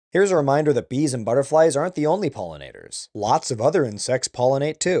Here's a reminder that bees and butterflies aren't the only pollinators. Lots of other insects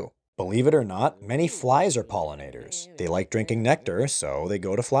pollinate too. Believe it or not, many flies are pollinators. They like drinking nectar, so they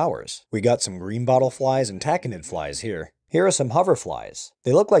go to flowers. We got some greenbottle flies and tachinid flies here. Here are some hoverflies.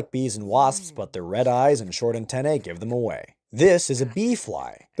 They look like bees and wasps, but their red eyes and short antennae give them away. This is a bee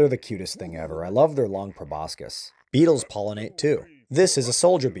fly. They're the cutest thing ever. I love their long proboscis. Beetles pollinate too. This is a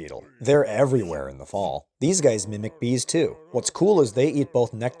soldier beetle. They're everywhere in the fall. These guys mimic bees too. What's cool is they eat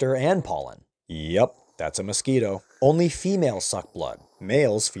both nectar and pollen. Yup, that's a mosquito. Only females suck blood.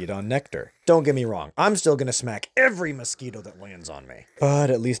 Males feed on nectar. Don't get me wrong, I'm still gonna smack every mosquito that lands on me. But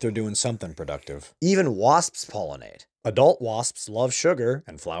at least they're doing something productive. Even wasps pollinate. Adult wasps love sugar,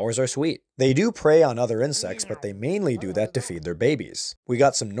 and flowers are sweet. They do prey on other insects, but they mainly do that to feed their babies. We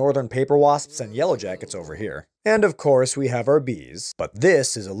got some northern paper wasps and yellowjackets over here. And of course, we have our bees. But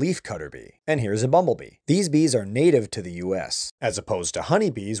this is a leafcutter bee. And here's a bumblebee. These bees are native to the US, as opposed to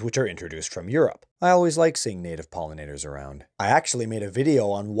honeybees, which are introduced from Europe. I always like seeing native pollinators around. I actually made a video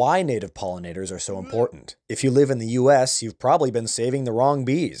on why native pollinators are so important. If you live in the US, you've probably been saving the wrong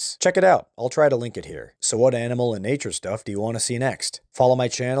bees. Check it out. I'll try to link it here. So what animal and nature stuff do you want to see next? Follow my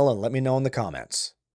channel and let me know in the comments.